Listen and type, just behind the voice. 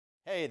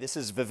Hey, this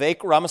is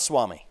Vivek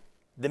Ramaswamy.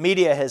 The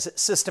media has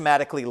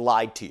systematically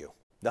lied to you.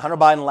 The Hunter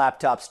Biden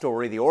laptop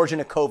story, the origin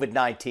of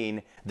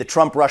COVID-19, the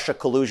Trump-Russia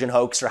collusion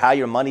hoax, or how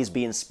your money's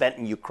being spent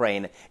in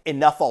Ukraine.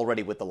 Enough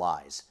already with the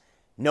lies.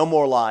 No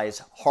more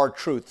lies, hard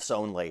truths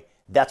only.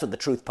 That's what the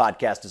Truth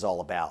Podcast is all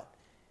about.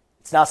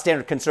 It's not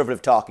standard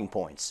conservative talking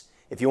points.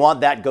 If you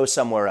want that, go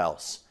somewhere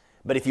else.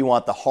 But if you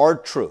want the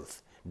hard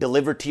truth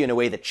delivered to you in a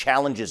way that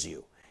challenges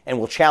you and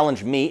will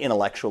challenge me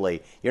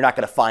intellectually, you're not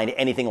going to find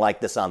anything like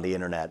this on the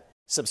internet.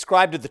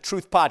 Subscribe to the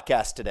Truth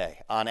Podcast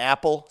today on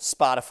Apple,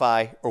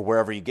 Spotify, or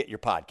wherever you get your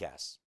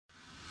podcasts.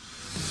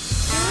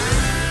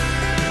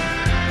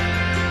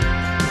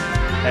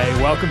 Hey,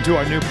 welcome to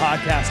our new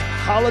podcast,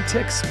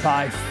 Politics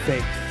by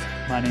Faith.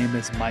 My name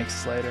is Mike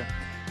Slater.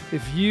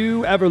 If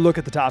you ever look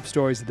at the top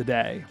stories of the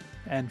day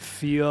and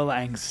feel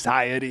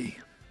anxiety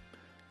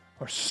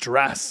or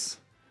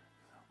stress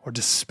or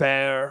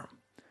despair,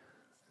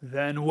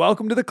 then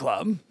welcome to the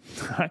club.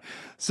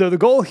 So the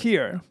goal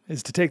here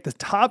is to take the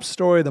top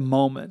story of the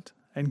moment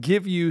and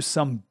give you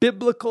some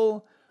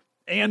biblical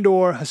and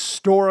or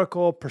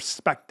historical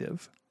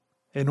perspective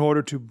in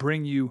order to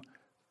bring you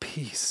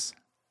peace,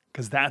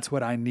 because that's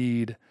what I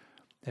need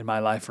in my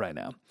life right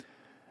now.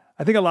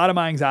 I think a lot of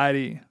my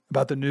anxiety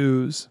about the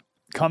news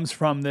comes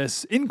from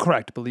this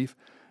incorrect belief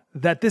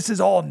that this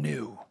is all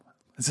new.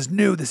 This is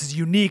new, this is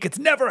unique, it's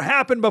never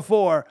happened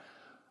before.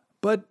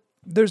 But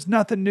there's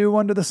nothing new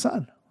under the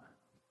sun.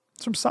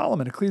 It's from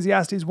Solomon,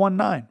 Ecclesiastes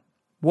 1:9.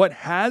 What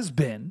has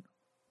been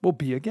will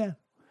be again.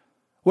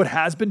 What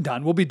has been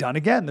done will be done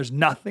again. There's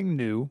nothing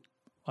new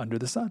under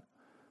the sun.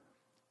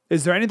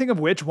 Is there anything of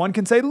which one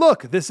can say,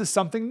 look, this is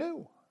something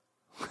new?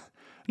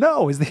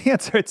 No, is the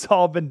answer. It's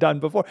all been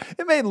done before.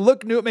 It may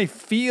look new, it may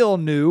feel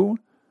new,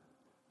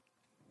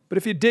 but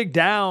if you dig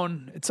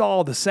down, it's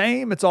all the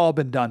same. It's all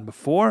been done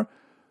before.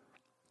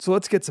 So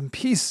let's get some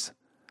peace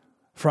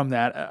from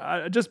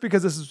that. Just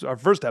because this is our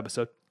first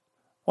episode,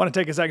 I want to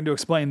take a second to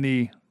explain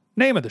the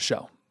name of the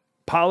show,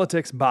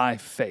 Politics by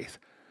Faith.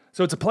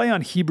 So it's a play on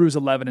Hebrews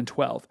 11 and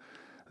 12.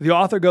 The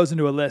author goes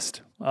into a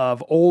list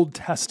of Old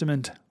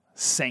Testament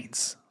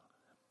saints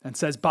and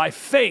says, by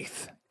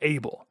faith,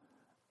 Abel,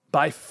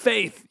 by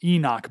faith,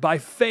 Enoch, by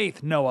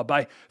faith, Noah,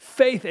 by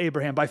faith,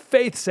 Abraham, by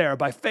faith, Sarah,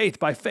 by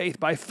faith,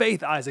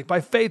 Isaac,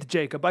 by faith,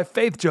 Jacob, by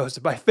faith,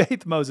 Joseph, by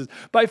faith, Moses,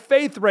 by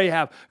faith,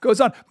 Rahab.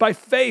 Goes on, by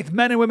faith,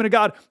 men and women of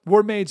God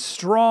were made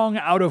strong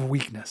out of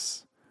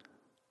weakness.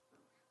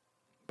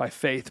 By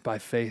faith, by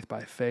faith,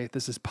 by faith.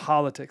 This is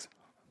politics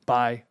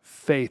by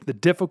faith. The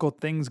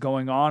difficult things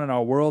going on in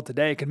our world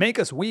today can make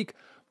us weak.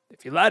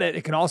 If you let it,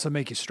 it can also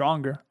make you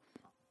stronger.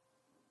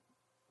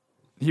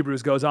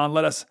 Hebrews goes on,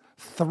 let us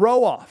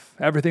throw off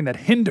everything that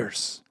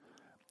hinders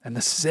and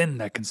the sin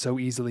that can so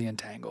easily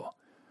entangle,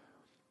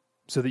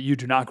 so that you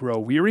do not grow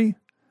weary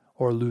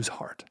or lose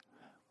heart.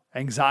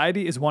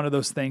 Anxiety is one of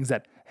those things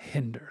that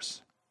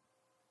hinders.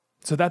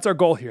 So that's our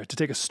goal here, to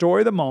take a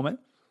story of the moment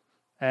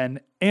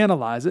and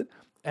analyze it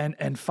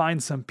and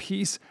find some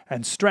peace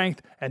and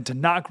strength and to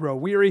not grow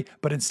weary,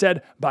 but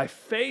instead, by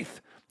faith,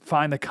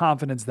 find the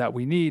confidence that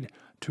we need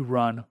to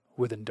run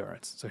with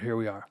endurance. So here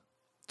we are,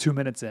 2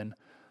 minutes in.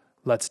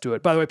 Let's do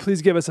it. By the way,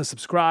 please give us a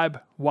subscribe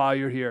while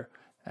you're here,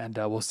 and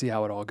we'll see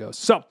how it all goes.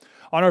 So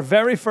on our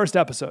very first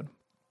episode,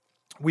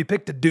 we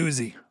picked a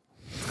doozy,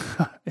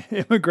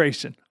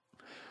 immigration.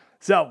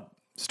 So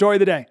story of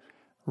the day,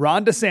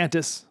 Ron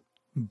DeSantis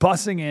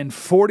bussing in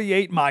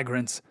 48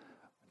 migrants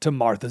to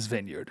Martha's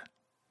Vineyard.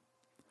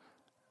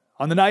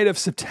 On the night of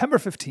September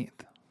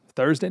 15th,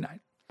 Thursday night,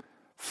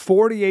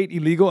 48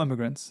 illegal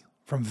immigrants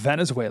from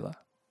Venezuela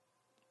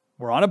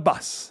were on a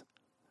bus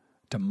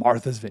to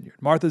Martha's Vineyard.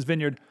 Martha's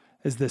Vineyard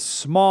is this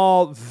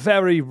small,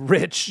 very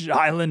rich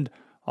island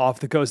off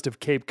the coast of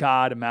Cape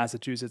Cod in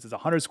Massachusetts. It's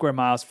 100 square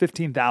miles,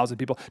 15,000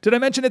 people. Did I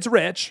mention it's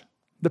rich?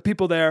 The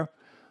people there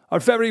are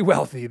very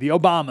wealthy. The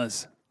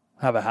Obamas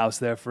have a house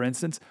there, for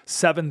instance,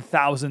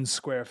 7,000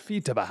 square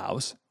feet of a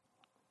house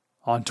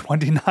on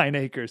 29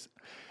 acres.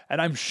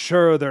 And I'm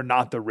sure they're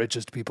not the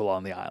richest people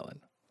on the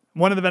island.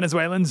 One of the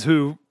Venezuelans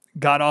who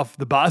got off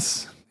the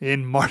bus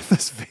in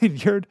Martha's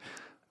Vineyard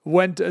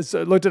looked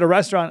at a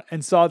restaurant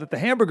and saw that the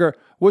hamburger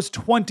was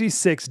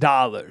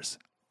 $26.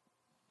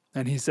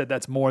 And he said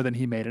that's more than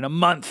he made in a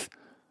month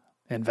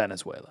in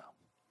Venezuela.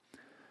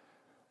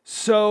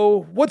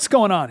 So what's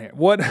going on here?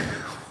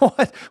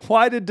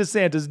 Why did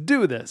DeSantis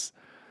do this?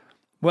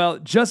 Well,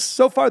 just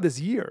so far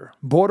this year,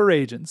 border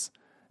agents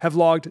have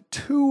logged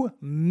 2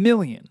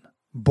 million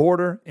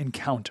border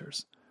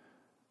encounters.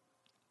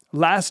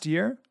 Last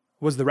year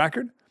was the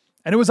record,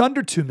 and it was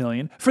under 2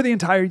 million for the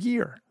entire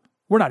year.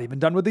 We're not even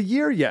done with the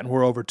year yet, and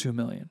we're over 2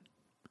 million.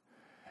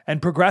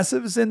 And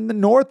progressives in the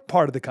north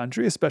part of the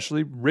country,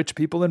 especially rich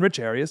people in rich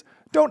areas,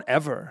 don't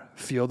ever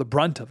feel the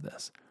brunt of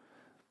this.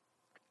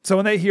 So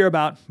when they hear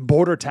about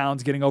border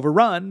towns getting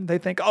overrun, they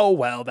think, oh,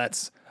 well,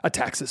 that's a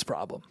Texas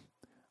problem.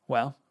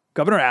 Well,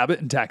 Governor Abbott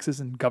in Texas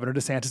and Governor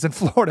DeSantis in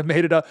Florida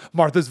made it a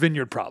Martha's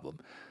Vineyard problem.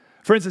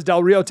 For instance,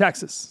 Del Rio,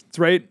 Texas. It's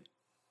right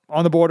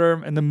on the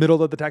border, in the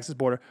middle of the Texas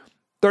border.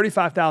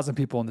 35,000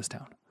 people in this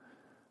town.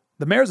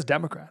 The mayor's a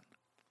Democrat.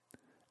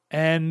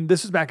 And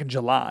this was back in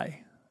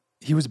July.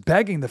 He was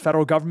begging the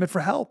federal government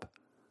for help.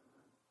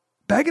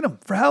 Begging them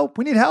for help.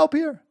 We need help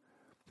here.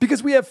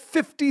 Because we have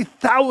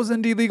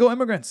 50,000 illegal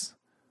immigrants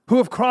who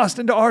have crossed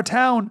into our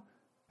town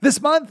this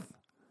month.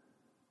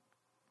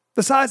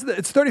 The size of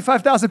it's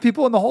 35,000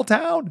 people in the whole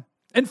town.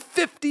 And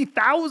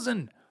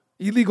 50,000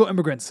 illegal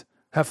immigrants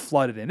have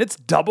flooded in. It's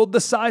doubled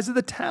the size of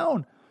the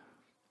town.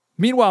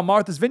 Meanwhile,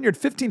 Martha's Vineyard,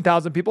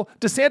 15,000 people.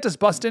 DeSantis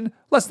bust in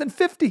less than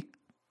 50.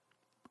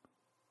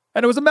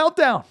 And it was a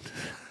meltdown.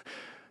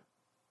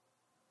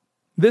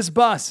 This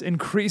bus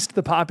increased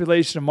the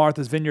population of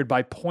Martha's Vineyard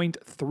by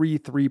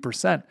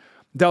 0.33%.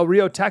 Del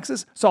Rio,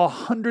 Texas saw a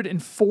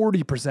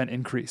 140%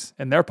 increase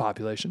in their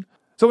population.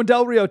 So when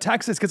Del Rio,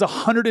 Texas gets a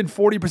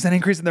 140%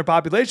 increase in their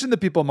population, the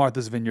people of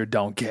Martha's Vineyard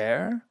don't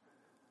care.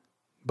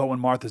 But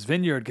when Martha's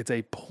Vineyard gets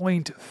a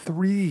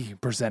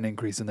 0.3%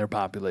 increase in their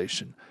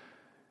population,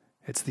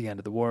 it's the end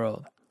of the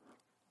world.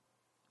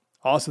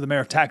 Also, the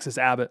mayor of Texas,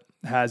 Abbott,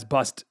 has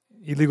bussed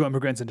illegal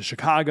immigrants into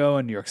Chicago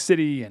and New York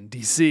City and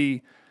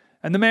D.C.,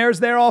 and the mayors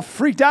there all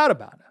freaked out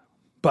about it.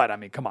 But, I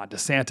mean, come on,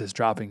 DeSantis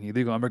dropping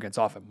illegal immigrants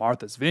off at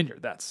Martha's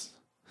Vineyard, that's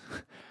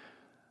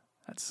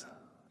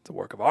a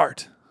work of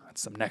art.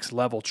 That's some next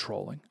level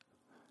trolling.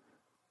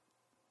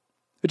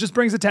 It just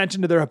brings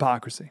attention to their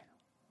hypocrisy,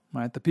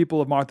 right? The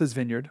people of Martha's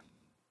Vineyard,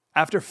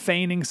 after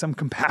feigning some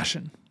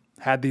compassion,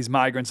 had these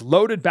migrants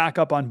loaded back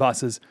up on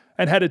buses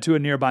and headed to a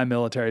nearby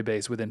military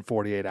base within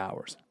 48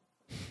 hours.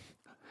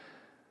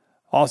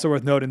 Also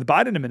worth noting, the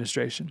Biden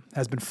administration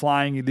has been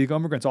flying illegal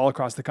immigrants all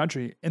across the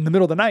country in the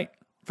middle of the night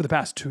for the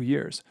past 2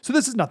 years. So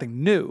this is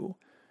nothing new.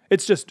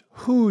 It's just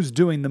who's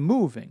doing the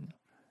moving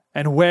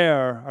and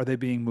where are they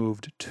being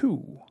moved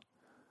to?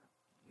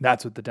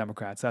 That's what the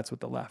Democrats, that's what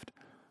the left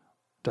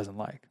doesn't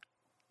like.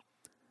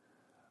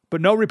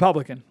 But no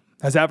Republican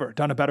has ever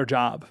done a better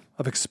job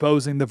of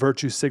exposing the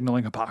virtue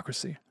signaling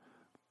hypocrisy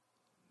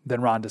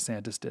than Ron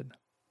DeSantis did.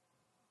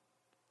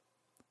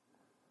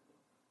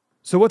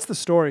 So what's the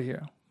story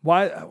here?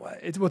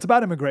 It's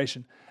about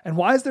immigration. And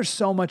why is there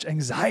so much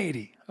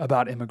anxiety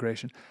about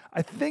immigration?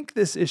 I think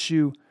this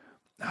issue,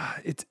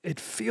 it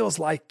feels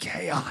like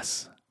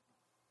chaos.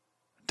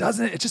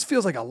 Doesn't it? It just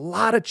feels like a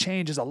lot of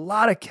changes, a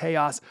lot of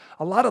chaos,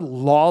 a lot of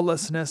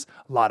lawlessness,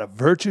 a lot of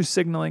virtue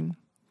signaling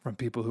from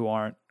people who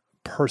aren't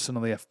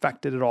personally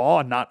affected at all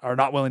and are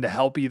not willing to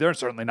help either, and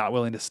certainly not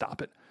willing to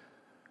stop it.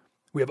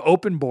 We have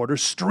open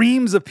borders,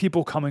 streams of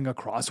people coming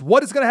across.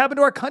 What is going to happen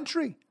to our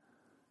country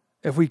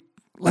if we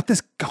let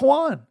this go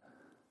on?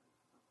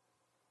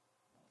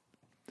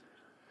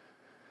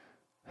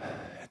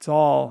 It's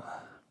all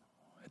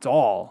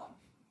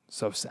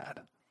so sad.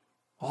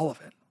 All of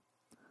it.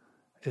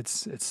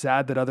 It's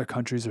sad that other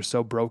countries are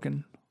so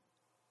broken.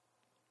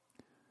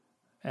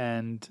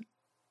 And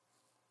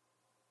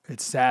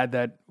it's sad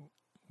that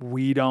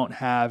we don't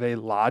have a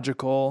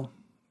logical,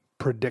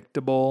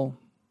 predictable,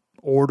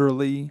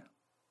 orderly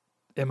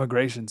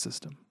immigration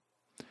system.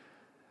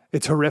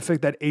 It's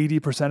horrific that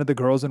 80% of the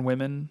girls and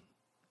women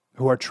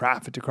who are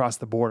trafficked across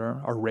the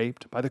border are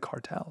raped by the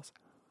cartels.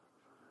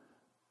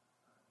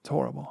 It's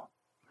horrible.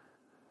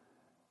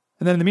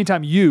 And then in the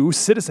meantime, you,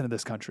 citizen of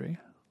this country,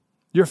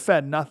 you're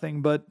fed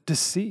nothing but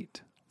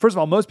deceit. First of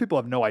all, most people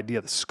have no idea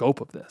the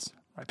scope of this.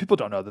 Right? People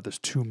don't know that there's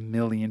 2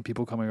 million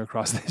people coming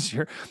across this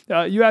year.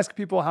 You ask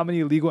people how many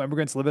illegal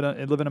immigrants live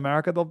in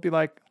America, they'll be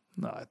like,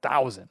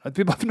 1,000.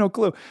 People have no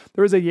clue.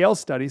 There is a Yale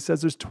study that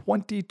says there's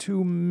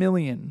 22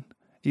 million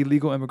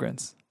illegal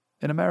immigrants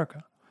in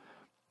America.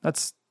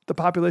 That's the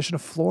population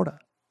of Florida.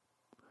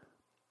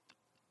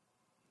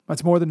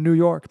 That's more than New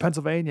York,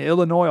 Pennsylvania,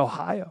 Illinois,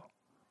 Ohio.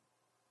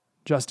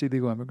 Just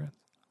illegal immigrants.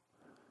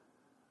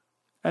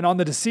 And on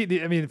the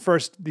deceit,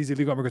 first these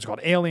illegal immigrants are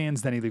called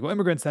aliens, then illegal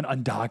immigrants, then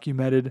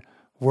undocumented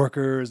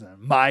workers and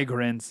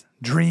migrants,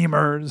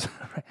 dreamers.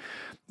 Right?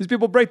 These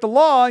people break the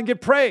law and get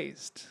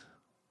praised.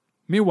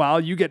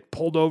 Meanwhile, you get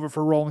pulled over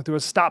for rolling through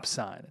a stop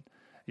sign.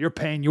 You're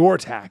paying your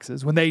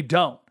taxes when they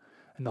don't.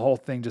 And the whole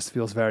thing just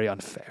feels very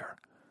unfair.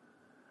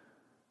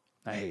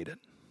 I hate it.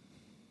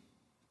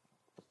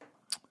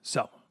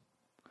 So,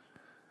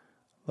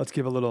 let's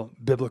give a little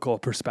biblical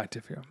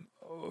perspective here.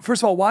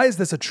 First of all, why is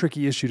this a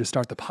tricky issue to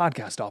start the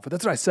podcast off with?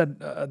 That's what I said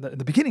in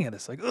the beginning of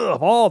this.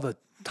 Of all the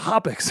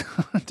topics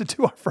to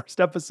do our first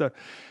episode.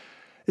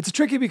 It's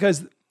tricky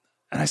because,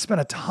 and I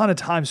spent a ton of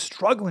time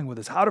struggling with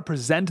this, how to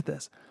present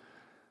this.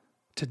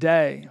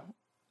 Today,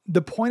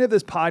 the point of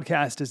this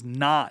podcast is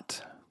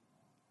not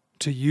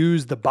to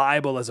use the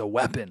Bible as a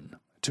weapon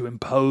to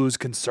impose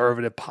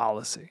conservative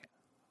policy.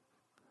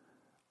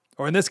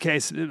 Or in this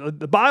case,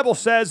 the Bible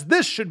says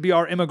this should be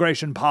our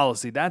immigration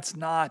policy. That's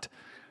not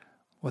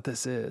what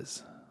this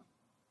is.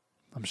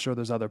 I'm sure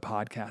there's other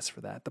podcasts for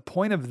that. The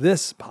point of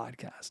this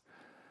podcast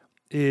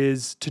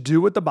is to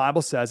do what the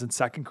Bible says in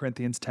 2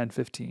 Corinthians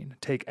 10:15.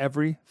 Take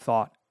every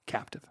thought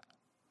captive.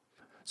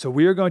 So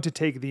we are going to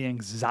take the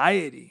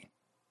anxiety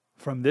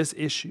from this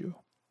issue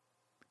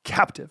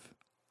captive,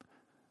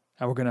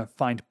 and we're going to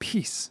find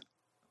peace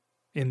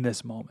in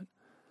this moment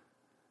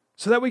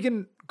so that we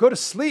can go to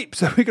sleep,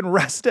 so we can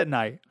rest at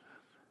night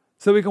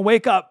so we can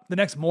wake up the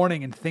next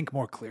morning and think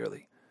more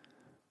clearly.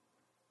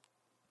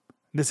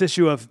 This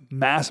issue of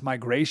mass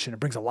migration, it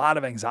brings a lot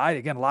of anxiety.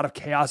 Again, a lot of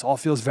chaos, all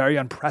feels very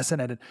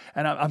unprecedented.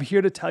 And I'm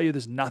here to tell you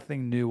there's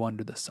nothing new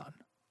under the sun.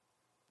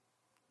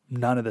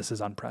 None of this is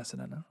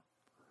unprecedented.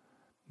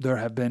 There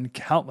have been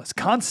countless,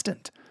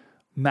 constant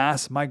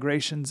mass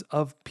migrations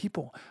of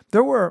people.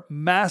 There were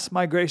mass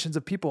migrations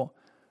of people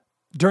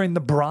during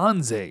the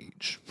Bronze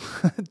Age,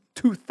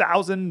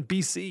 2000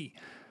 BC.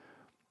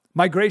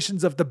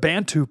 Migrations of the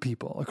Bantu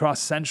people across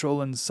Central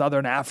and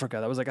Southern Africa.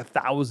 That was like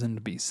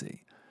 1000 BC.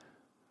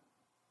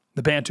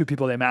 The Bantu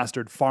people, they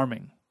mastered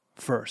farming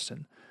first,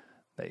 and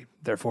they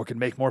therefore could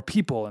make more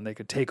people, and they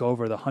could take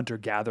over the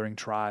hunter-gathering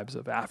tribes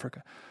of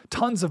Africa.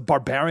 Tons of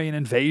barbarian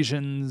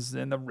invasions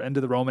in the end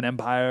of the Roman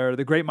Empire,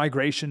 the Great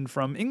Migration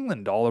from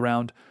England all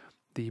around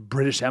the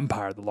British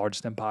Empire, the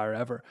largest empire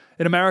ever.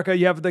 In America,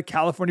 you have the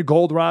California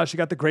Gold Rush. You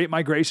got the Great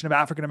Migration of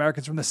African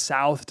Americans from the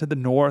South to the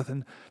North,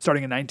 and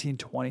starting in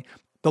 1920.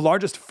 The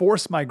largest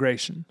forced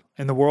migration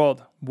in the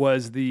world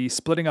was the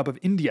splitting up of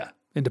India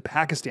into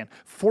Pakistan.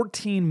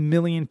 14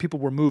 million people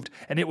were moved,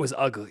 and it was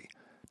ugly.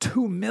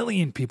 2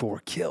 million people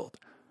were killed.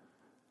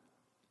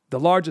 The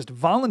largest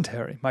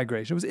voluntary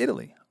migration was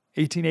Italy,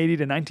 1880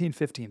 to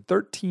 1915.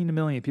 13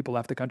 million people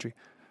left the country.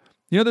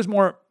 You know, there's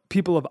more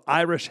people of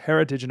Irish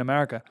heritage in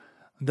America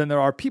than there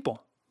are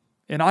people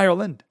in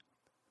Ireland.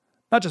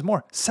 Not just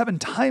more, 7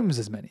 times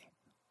as many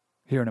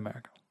here in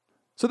America.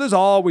 So there's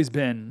always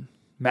been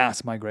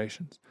mass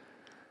migrations.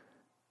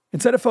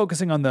 Instead of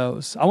focusing on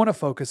those, I want to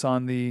focus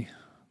on the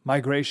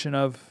migration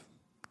of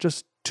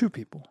just 2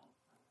 people,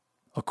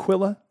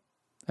 Aquila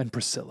and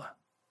Priscilla.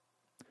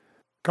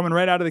 Coming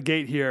right out of the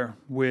gate here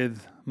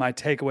with my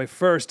takeaway.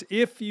 First,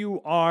 if you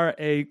are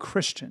a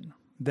Christian,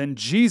 then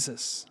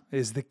Jesus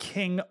is the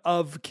King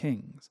of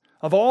kings.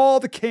 Of all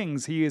the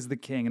kings, he is the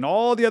king, and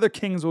all the other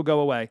kings will go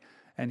away,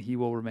 and he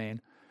will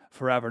remain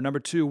forever. Number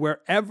 2,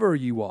 wherever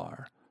you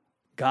are,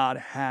 God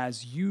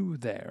has you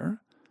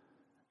there,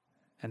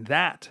 and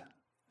that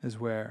is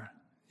where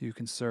you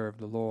can serve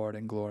the Lord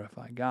and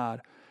glorify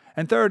God.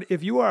 And third,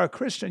 if you are a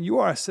Christian, you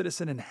are a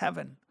citizen in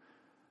heaven,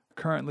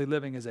 currently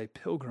living as a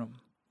pilgrim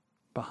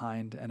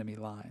behind enemy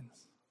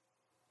lines.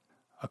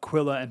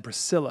 Aquila and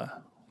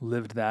Priscilla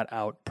lived that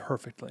out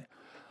perfectly.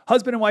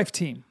 Husband and wife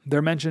team,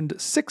 they're mentioned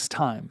 6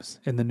 times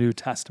in the New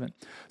Testament.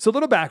 So a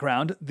little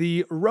background,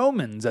 the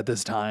Romans at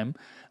this time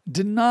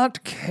did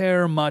not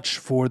care much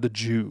for the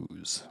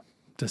Jews,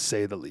 to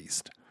say the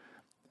least.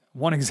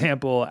 One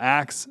example,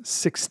 Acts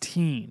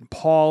 16,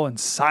 Paul and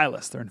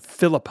Silas, they're in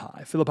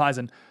Philippi. Philippi is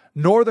in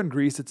northern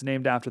Greece. It's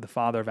named after the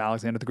father of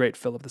Alexander the Great,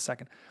 Philip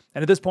II.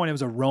 And at this point, it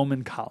was a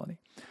Roman colony.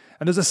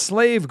 And there's a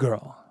slave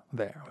girl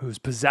there who's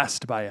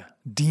possessed by a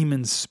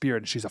demon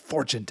spirit. She's a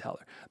fortune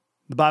teller.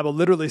 The Bible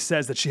literally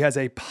says that she has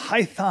a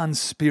python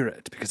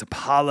spirit because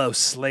Apollo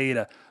slayed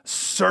a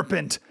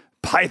serpent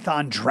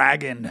python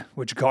dragon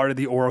which guarded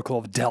the Oracle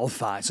of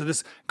Delphi. So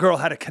this girl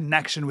had a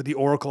connection with the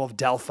Oracle of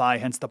Delphi,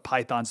 hence the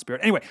python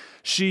spirit. Anyway,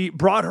 she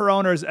brought her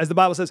owners, as the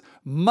Bible says,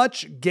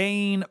 much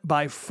gain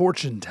by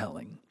fortune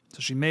telling. So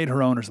she made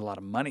her owners a lot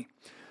of money.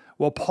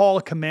 Well, Paul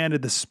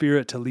commanded the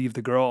spirit to leave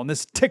the girl, and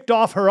this ticked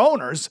off her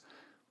owners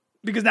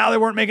because now they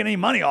weren't making any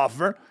money off of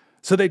her.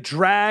 So the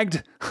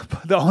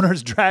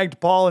owners dragged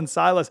Paul and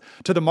Silas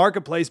to the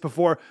marketplace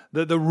before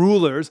the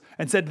rulers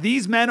and said,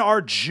 "These men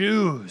are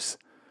Jews,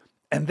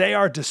 and they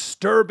are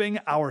disturbing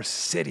our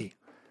city.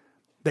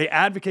 They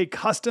advocate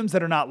customs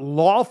that are not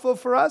lawful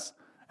for us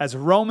as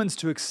Romans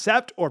to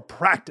accept or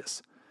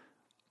practice."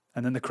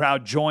 And then the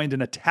crowd joined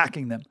in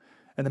attacking them,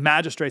 and the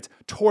magistrates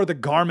tore the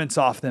garments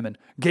off them and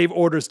gave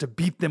orders to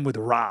beat them with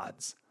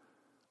rods.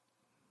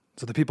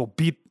 So the people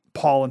beat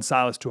Paul and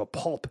Silas to a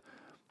pulp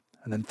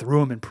and then threw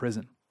them in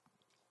prison.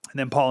 And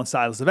then Paul and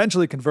Silas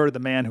eventually converted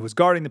the man who was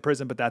guarding the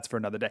prison, but that's for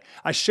another day.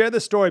 I share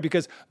this story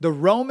because the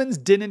Romans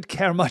didn't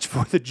care much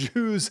for the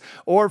Jews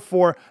or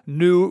for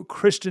new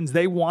Christians.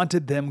 They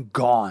wanted them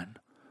gone.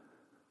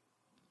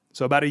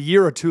 So about a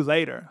year or 2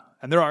 later,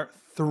 and there are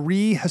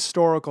 3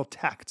 historical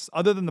texts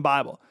other than the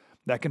Bible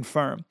that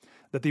confirm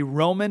that the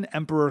Roman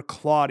Emperor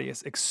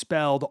Claudius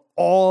expelled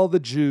all the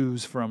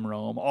Jews from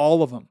Rome,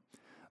 all of them.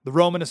 The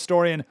Roman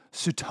historian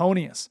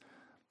Suetonius,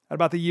 at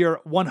about the year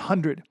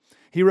 100,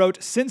 he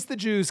wrote, "Since the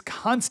Jews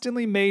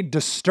constantly made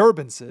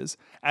disturbances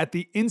at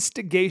the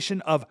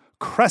instigation of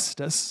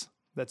Chrestus,"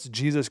 that's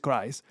Jesus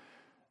Christ,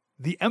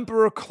 "the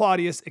Emperor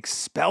Claudius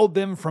expelled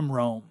them from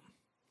Rome."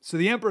 So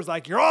the emperor's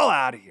like, "You're all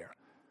out of here."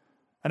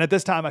 And at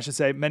this time, I should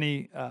say,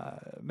 many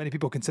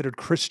people considered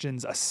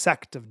Christians a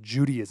sect of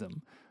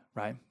Judaism,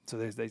 right? So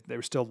they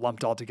were still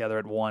lumped all together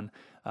at one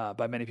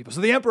by many people.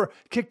 So the emperor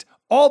kicked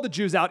all the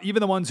Jews out, even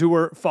the ones who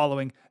were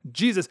following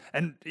Jesus,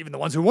 and even the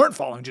ones who weren't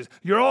following Jesus.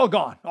 You're all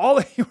gone. All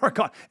of you are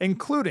gone,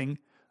 including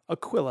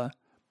Aquila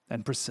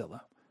and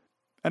Priscilla.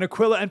 And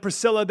Aquila and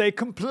Priscilla, they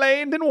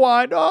complained and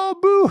whined, "Oh,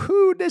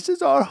 boo-hoo, this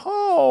is our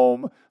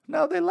home."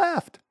 No, they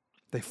left.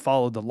 They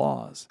followed the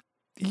laws,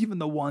 even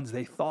the ones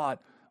they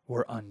thought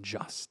were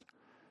unjust.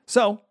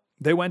 So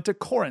they went to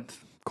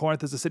Corinth,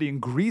 Corinth is a city in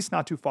Greece,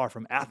 not too far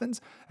from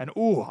Athens. And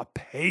a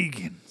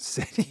pagan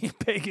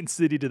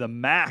city to the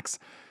max.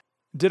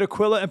 Did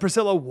Aquila and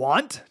Priscilla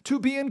want to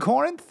be in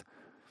Corinth?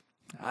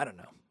 I don't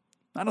know.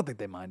 I don't think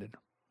they minded.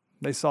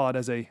 They saw it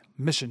as a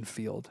mission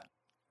field,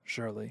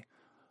 surely.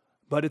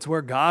 But it's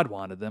where God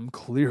wanted them,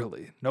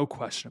 clearly. No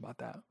question about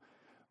that.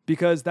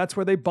 Because that's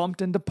where they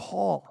bumped into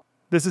Paul.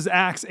 This is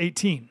Acts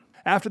 18.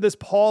 After this,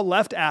 Paul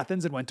left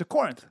Athens and went to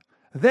Corinth.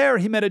 There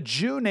he met a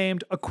Jew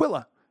named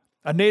Aquila,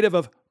 a native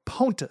of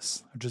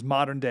Pontus, which is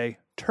modern-day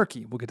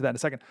Turkey. We'll get to that in a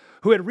second.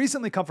 Who had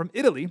recently come from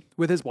Italy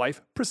with his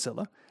wife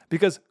Priscilla,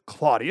 because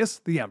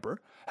Claudius, the emperor,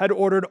 had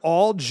ordered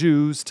all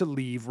Jews to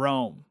leave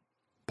Rome.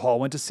 Paul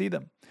went to see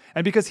them.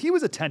 And because he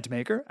was a tent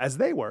maker, as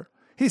they were,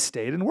 he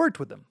stayed and worked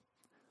with them.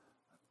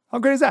 How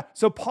great is that?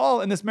 So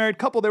Paul and this married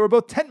couple, they were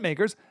both tent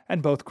makers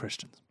and both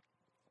Christians.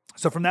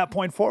 So from that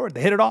point forward,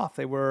 they hit it off.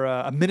 They were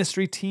a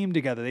ministry team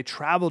together. They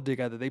traveled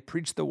together. They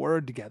preached the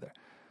word together.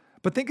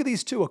 But think of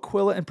these two,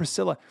 Aquila and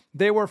Priscilla.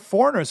 They were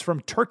foreigners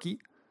from Turkey,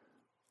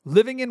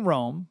 living in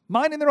Rome,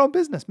 minding their own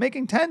business,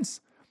 making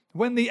tents,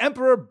 when the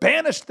emperor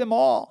banished them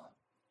all.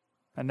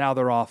 And now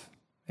they're off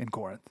in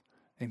Corinth,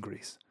 in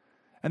Greece.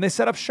 And they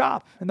set up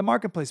shop in the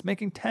marketplace,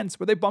 making tents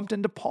where they bumped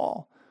into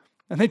Paul.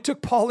 And they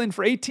took Paul in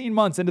for 18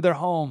 months into their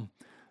home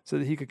so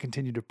that he could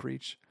continue to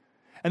preach.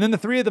 And then the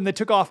three of them, they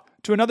took off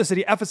to another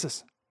city,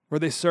 Ephesus, where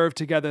they served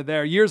together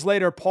there. Years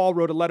later, Paul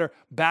wrote a letter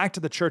back to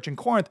the church in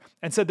Corinth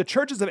and said, "The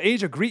churches of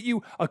Asia greet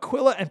you.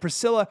 Aquila and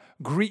Priscilla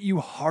greet you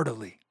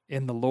heartily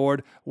in the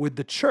Lord with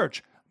the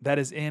church that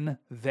is in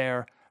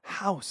their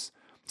house."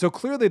 So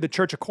clearly the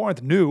church of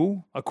Corinth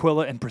knew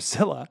Aquila and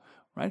Priscilla,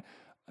 right?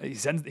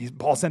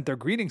 Paul sent their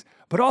greetings,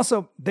 but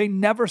also they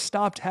never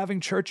stopped having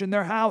church in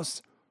their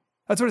house.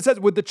 That's what it says.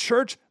 With the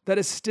church that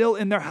is still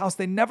in their house,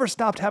 they never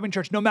stopped having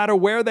church, no matter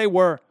where they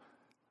were.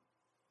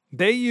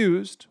 They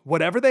used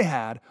whatever they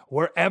had,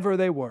 wherever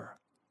they were,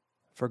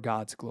 for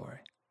God's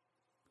glory.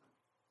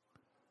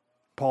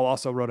 Paul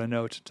also wrote a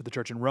note to the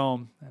church in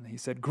Rome, and he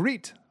said,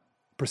 "Greet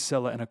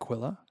Priscilla and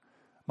Aquila,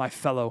 my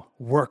fellow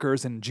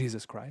workers in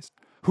Jesus Christ,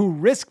 who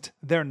risked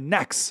their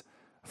necks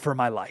for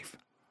my life,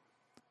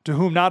 to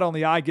whom not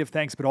only I give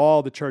thanks, but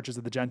all the churches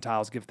of the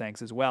Gentiles give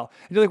thanks as well."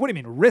 And you're like, what do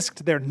you mean,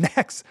 risked their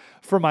necks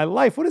for my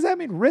life? What does that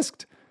mean,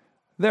 risked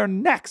their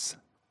necks?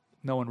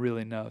 No one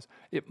really knows.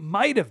 It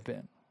might have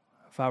been,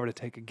 if I were to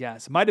take a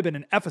guess, it might have been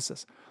in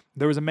Ephesus.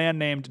 There was a man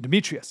named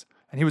Demetrius,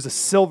 and he was a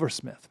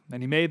silversmith,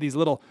 and he made these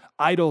little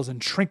idols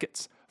and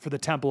trinkets for the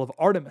temple of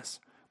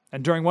Artemis.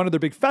 And during one of their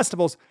big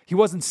festivals, he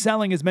wasn't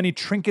selling as many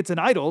trinkets and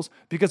idols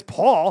because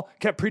Paul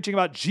kept preaching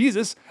about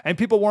Jesus and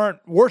people weren't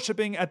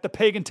worshiping at the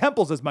pagan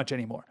temples as much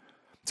anymore.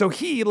 So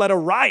he led a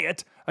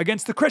riot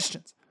against the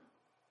Christians.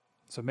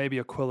 So maybe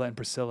Aquila and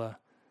Priscilla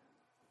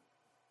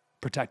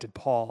protected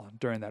Paul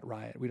during that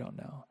riot. We don't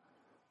know.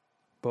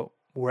 But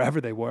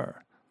wherever they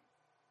were,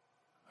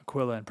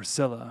 Aquila and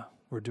Priscilla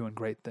were doing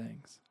great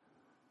things.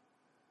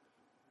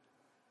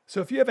 So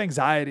if you have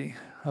anxiety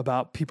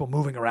about people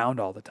moving around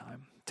all the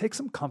time, take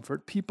some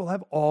comfort. People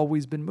have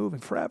always been moving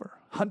forever.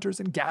 Hunters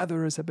and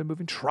gatherers have been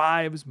moving,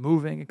 tribes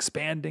moving,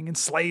 expanding,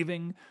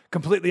 enslaving,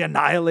 completely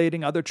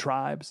annihilating other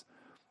tribes.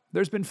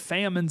 There's been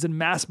famines and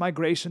mass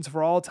migrations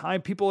for all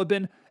time. People have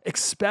been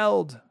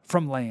expelled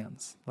from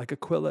lands like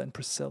Aquila and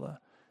Priscilla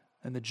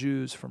and the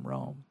Jews from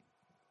Rome.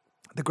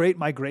 The great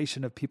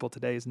migration of people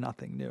today is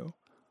nothing new.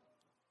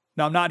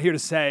 Now, I'm not here to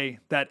say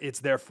that it's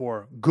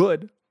therefore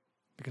good,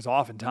 because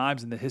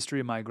oftentimes in the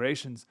history of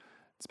migrations,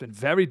 it's been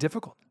very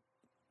difficult.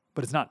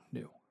 But it's not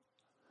new.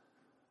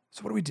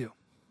 So what do we do?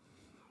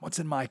 What's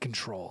in my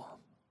control?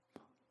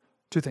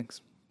 Two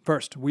things.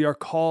 First, we are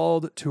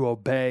called to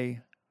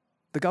obey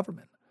the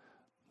government.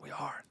 We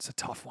are. It's a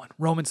tough one.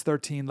 Romans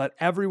 13, let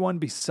everyone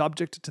be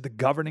subject to the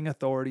governing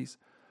authorities,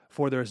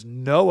 for there is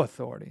no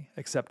authority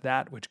except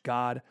that which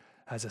God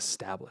has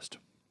established.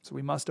 So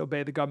we must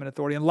obey the government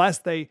authority unless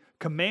they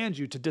command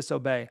you to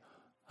disobey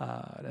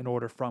an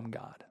order from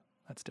God.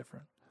 That's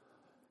different.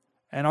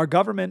 And our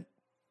government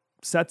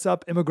sets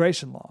up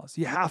immigration laws.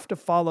 You have to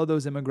follow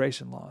those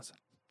immigration laws.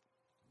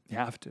 You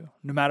have to,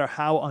 no matter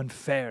how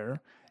unfair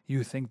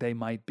you think they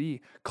might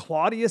be.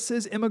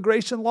 Claudius's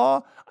immigration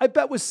law, I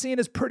bet, was seen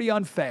as pretty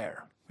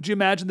unfair. Would you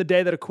imagine the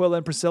day that Aquila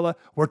and Priscilla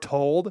were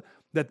told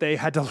that they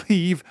had to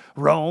leave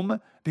Rome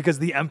because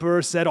the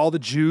emperor said all the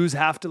Jews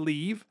have to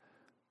leave?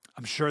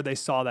 I'm sure they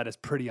saw that as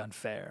pretty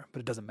unfair, but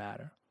it doesn't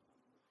matter.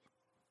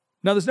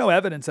 Now, there's no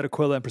evidence that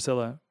Aquila and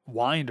Priscilla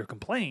whined or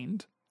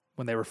complained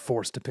when they were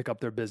forced to pick up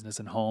their business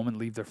and home and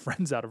leave their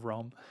friends out of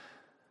Rome.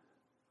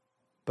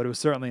 But it was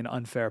certainly an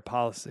unfair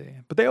policy.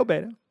 But they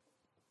obeyed it.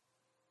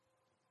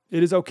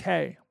 It is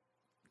okay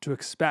to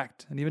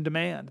expect and even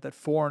demand that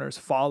foreigners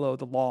follow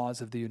the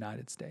laws of the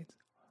United States,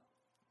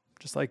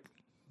 just like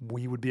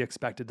we would be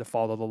expected to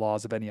follow the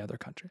laws of any other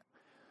country.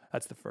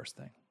 That's the first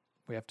thing.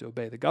 We have to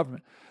obey the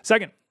government.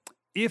 Second,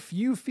 if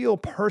you feel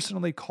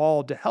personally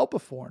called to help a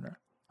foreigner,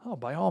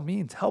 by all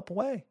means, help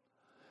away.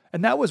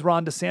 And that was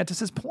Ron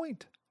DeSantis'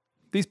 point.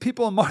 These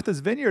people in Martha's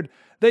Vineyard,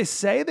 they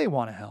say they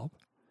want to help,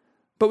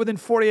 But within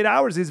 48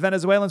 hours, these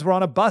Venezuelans were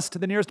on a bus to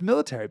the nearest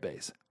military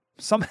base.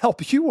 Some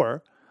help you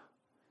were.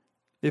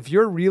 If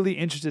you're really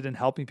interested in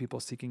helping people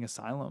seeking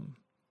asylum,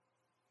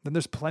 then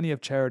there's plenty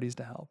of charities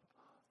to help.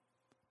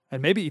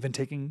 And maybe even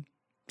taking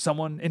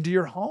someone into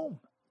your home.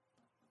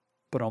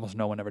 But almost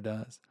no one ever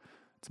does.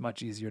 It's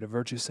much easier to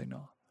virtue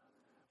signal.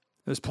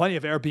 There's plenty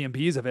of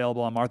Airbnbs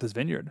available on Martha's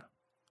Vineyard.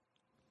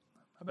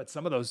 I bet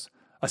some of those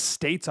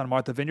estates on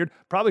Martha Vineyard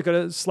probably could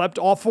have slept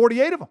all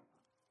 48 of them.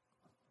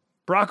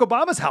 Barack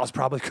Obama's house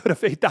probably could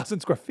have 8,000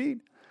 square feet.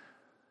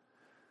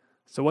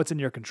 So what's in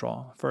your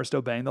control? First,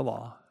 obeying the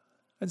law.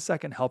 And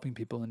second, helping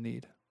people in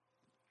need.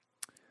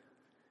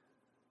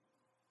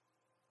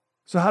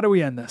 So how do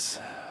we end this?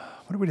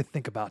 What are we to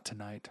think about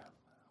tonight?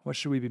 What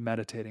should we be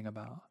meditating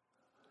about?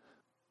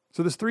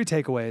 So there's 3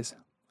 takeaways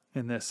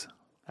in this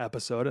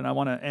episode, and I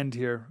want to end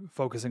here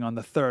focusing on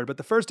the third. But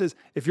the first is,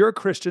 if you're a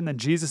Christian, then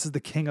Jesus is the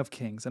King of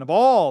kings, and of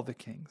all the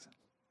kings,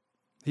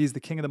 he's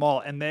the king of them all,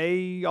 and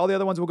all the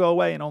other ones will go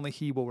away, and only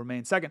he will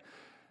remain. Second,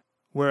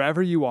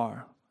 wherever you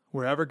are,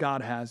 wherever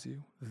God has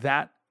you,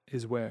 that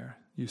is where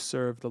you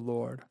serve the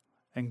Lord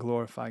and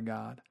glorify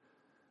God.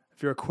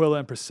 If you're Aquila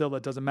and Priscilla,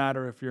 it doesn't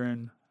matter if you're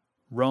in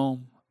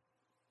Rome,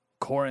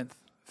 Corinth,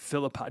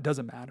 Philippi, it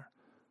doesn't matter.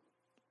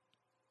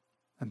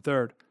 And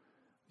third,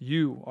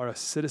 you are a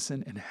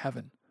citizen in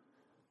heaven,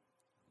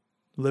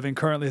 living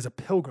currently as a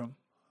pilgrim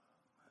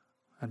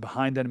and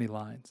behind enemy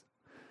lines.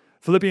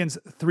 Philippians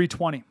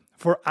 3:20,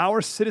 for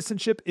our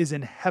citizenship is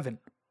in heaven,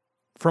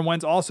 from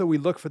whence also we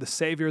look for the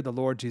Savior, the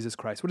Lord Jesus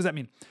Christ. What does that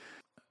mean?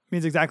 It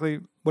means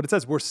exactly what it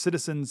says. We're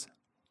citizens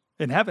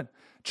in heaven.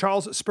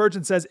 Charles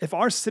Spurgeon says, if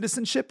our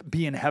citizenship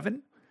be in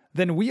heaven,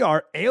 then we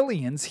are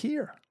aliens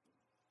here.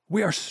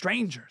 We are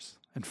strangers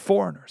and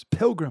foreigners,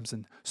 pilgrims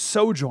and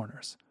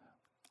sojourners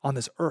on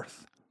this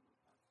earth,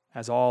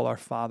 as all our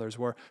fathers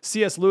were.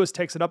 C.S. Lewis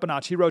takes it up a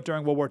notch. He wrote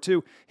during World War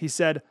II, he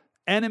said,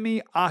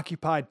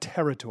 enemy-occupied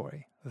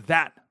territory,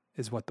 that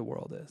is what the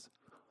world is.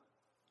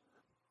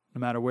 No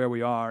matter where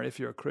we are, if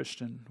you're a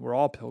Christian, we're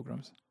all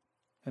pilgrims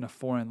in a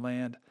foreign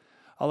land.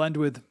 I'll end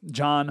with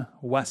John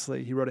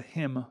Wesley. He wrote a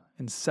hymn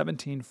in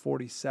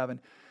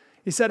 1747.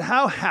 He said,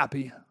 how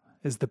happy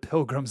is the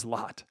pilgrim's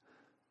lot,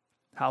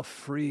 how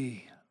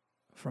free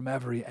from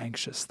every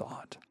anxious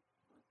thought,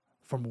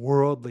 from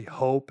worldly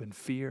hope and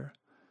fear,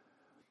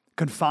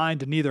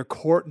 confined to neither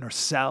court nor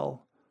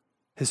cell.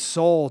 His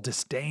soul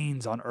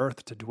disdains on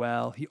earth to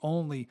dwell. He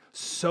only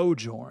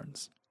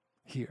sojourns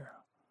here.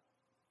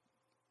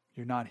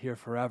 You're not here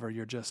forever.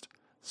 You're just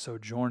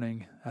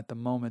sojourning at the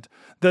moment.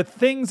 The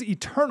things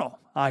eternal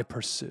I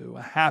pursue,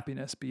 a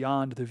happiness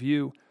beyond the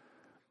view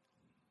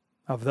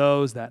of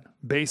those that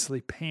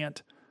basely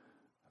pant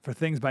for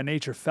things by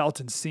nature felt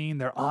and seen,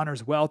 their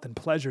honors, wealth, and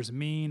pleasures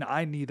mean,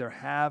 I neither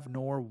have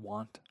nor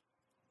want.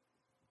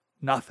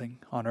 Nothing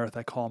on earth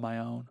I call my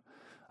own,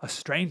 a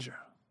stranger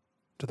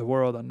to the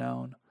world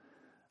unknown.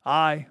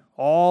 I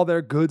all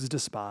their goods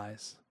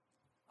despise.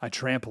 I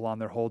trample on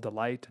their whole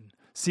delight and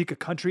seek a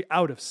country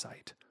out of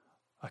sight,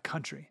 a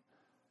country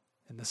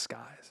in the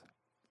skies.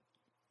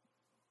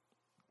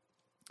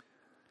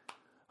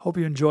 Hope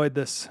you enjoyed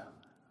this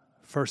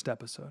first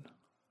episode.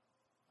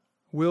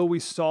 Will we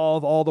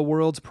solve all the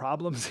world's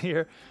problems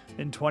here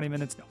in 20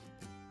 minutes? No.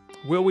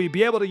 Will we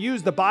be able to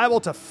use the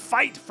Bible to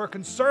fight for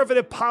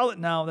conservative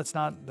politics? No, that's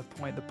not the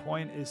point. The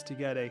point is to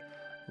get a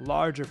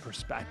larger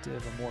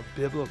perspective, a more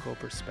biblical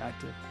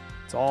perspective.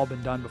 It's all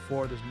been done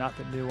before. There's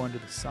nothing new under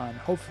the sun.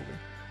 Hopefully,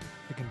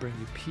 it can bring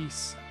you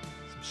peace,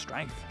 some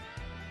strength.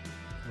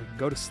 We can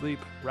go to sleep,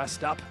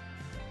 rest up,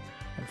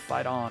 and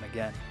fight on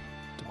again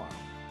tomorrow.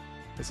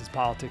 This is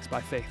Politics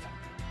by Faith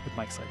with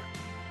Mike Slater.